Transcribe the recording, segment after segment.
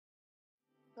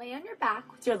Lay on your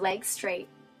back with your legs straight.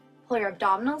 Pull your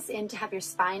abdominals in to have your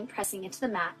spine pressing into the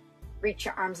mat. Reach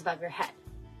your arms above your head.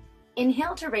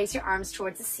 Inhale to raise your arms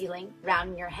towards the ceiling,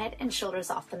 rounding your head and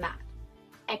shoulders off the mat.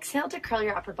 Exhale to curl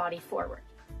your upper body forward.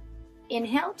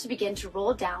 Inhale to begin to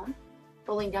roll down,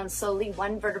 rolling down slowly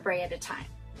one vertebrae at a time.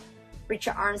 Reach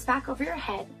your arms back over your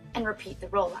head and repeat the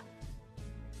roll up.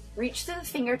 Reach through the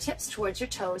fingertips towards your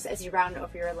toes as you round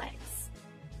over your legs,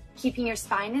 keeping your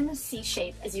spine in a C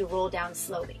shape as you roll down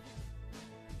slowly.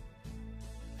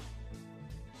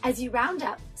 As you round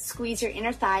up, squeeze your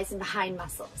inner thighs and behind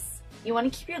muscles. You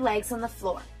want to keep your legs on the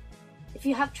floor. If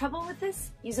you have trouble with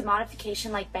this, use a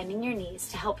modification like bending your knees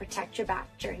to help protect your back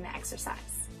during the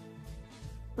exercise.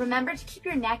 Remember to keep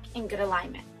your neck in good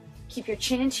alignment. Keep your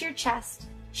chin into your chest,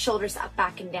 shoulders up,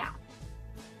 back, and down.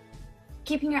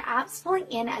 Keeping your abs pulling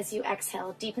in as you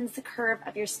exhale deepens the curve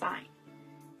of your spine.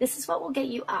 This is what will get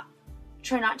you up.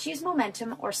 Try not to use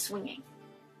momentum or swinging.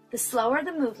 The slower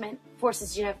the movement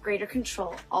forces you to have greater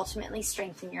control, ultimately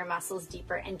strengthening your muscles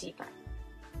deeper and deeper.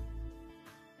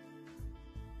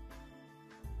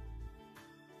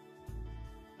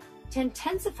 To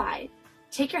intensify,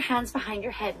 take your hands behind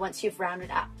your head once you've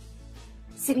rounded up.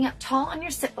 Sitting up tall on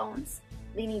your sit bones,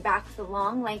 leaning back with a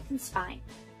long, lengthened spine.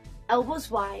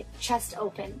 Elbows wide, chest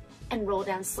open, and roll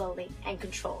down slowly and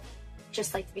controlled,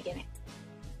 just like the beginning.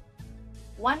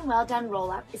 One well-done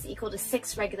roll-up is equal to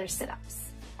 6 regular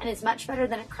sit-ups, and is much better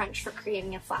than a crunch for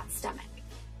creating a flat stomach.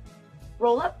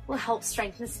 Roll-up will help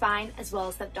strengthen the spine as well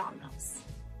as the abdominals.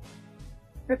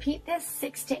 Repeat this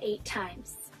 6 to 8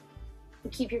 times,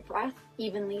 and keep your breath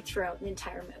evenly throughout the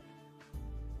entire move.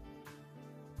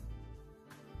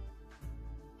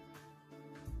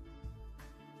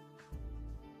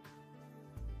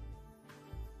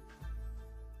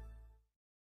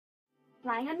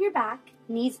 Lying on your back,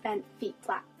 knees bent, feet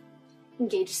flat.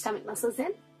 Engage your stomach muscles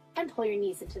in and pull your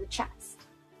knees into the chest.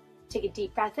 Take a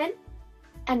deep breath in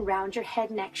and round your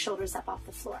head, neck, shoulders up off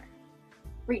the floor.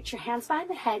 Reach your hands behind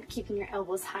the head, keeping your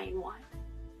elbows high and wide.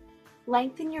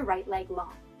 Lengthen your right leg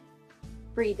long.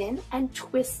 Breathe in and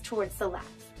twist towards the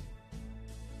left.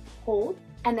 Hold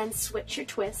and then switch your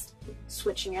twist,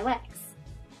 switching your legs.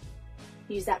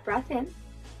 Use that breath in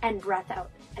and breath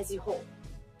out as you hold.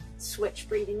 Switch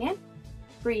breathing in,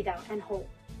 breathe out and hold.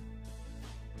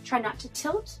 Try not to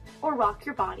tilt or rock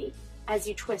your body as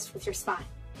you twist with your spine.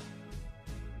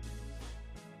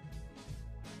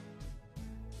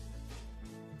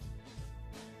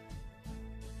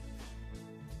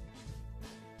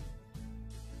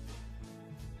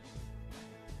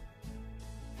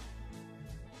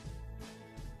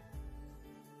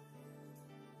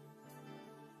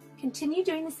 Continue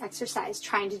doing this exercise,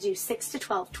 trying to do 6 to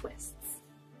 12 twists.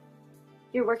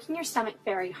 You're working your stomach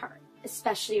very hard,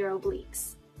 especially your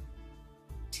obliques.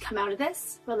 To come out of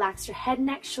this, relax your head,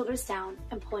 neck, shoulders down,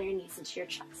 and pull your knees into your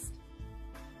chest.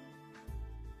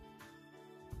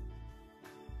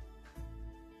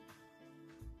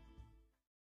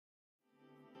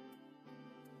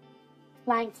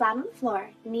 Lying flat on the floor,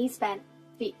 knees bent,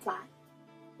 feet flat.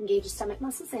 Engage your stomach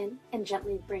muscles in and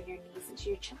gently bring your knees into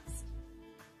your chest.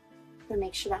 Then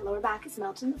make sure that lower back is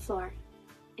melted in the floor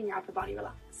and your upper body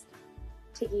relaxed.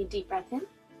 Taking a deep breath in,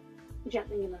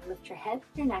 gently you're going to lift your head,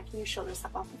 your neck, and your shoulders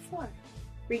up off the floor.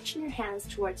 Reaching your hands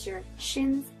towards your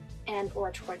shins and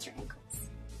or towards your ankles.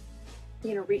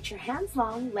 You're going to reach your hands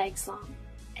long, legs long,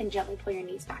 and gently pull your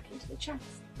knees back into the chest.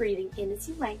 Breathing in as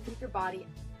you lengthen your body.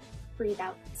 Breathe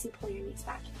out as you pull your knees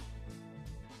back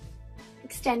in.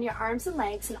 Extend your arms and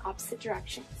legs in opposite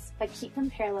directions, but keep them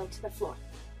parallel to the floor.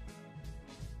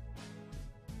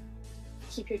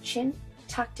 Keep your chin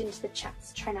tucked into the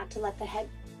chest. Try not to let the head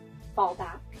fall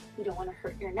back. You don't want to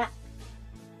hurt your neck.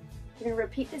 You're going to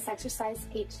repeat this exercise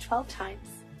 8 to 12 times.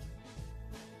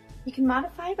 You can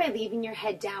modify by leaving your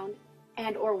head down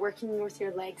and or working with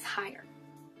your legs higher.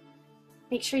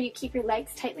 Make sure you keep your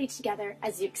legs tightly together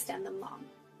as you extend them long.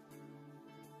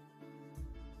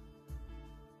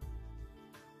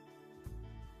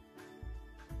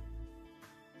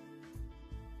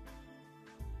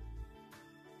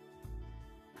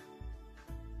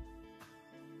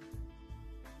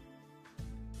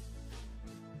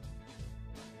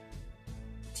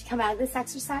 Come out of this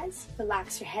exercise,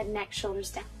 relax your head, neck, shoulders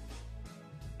down,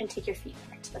 and take your feet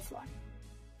back to the floor.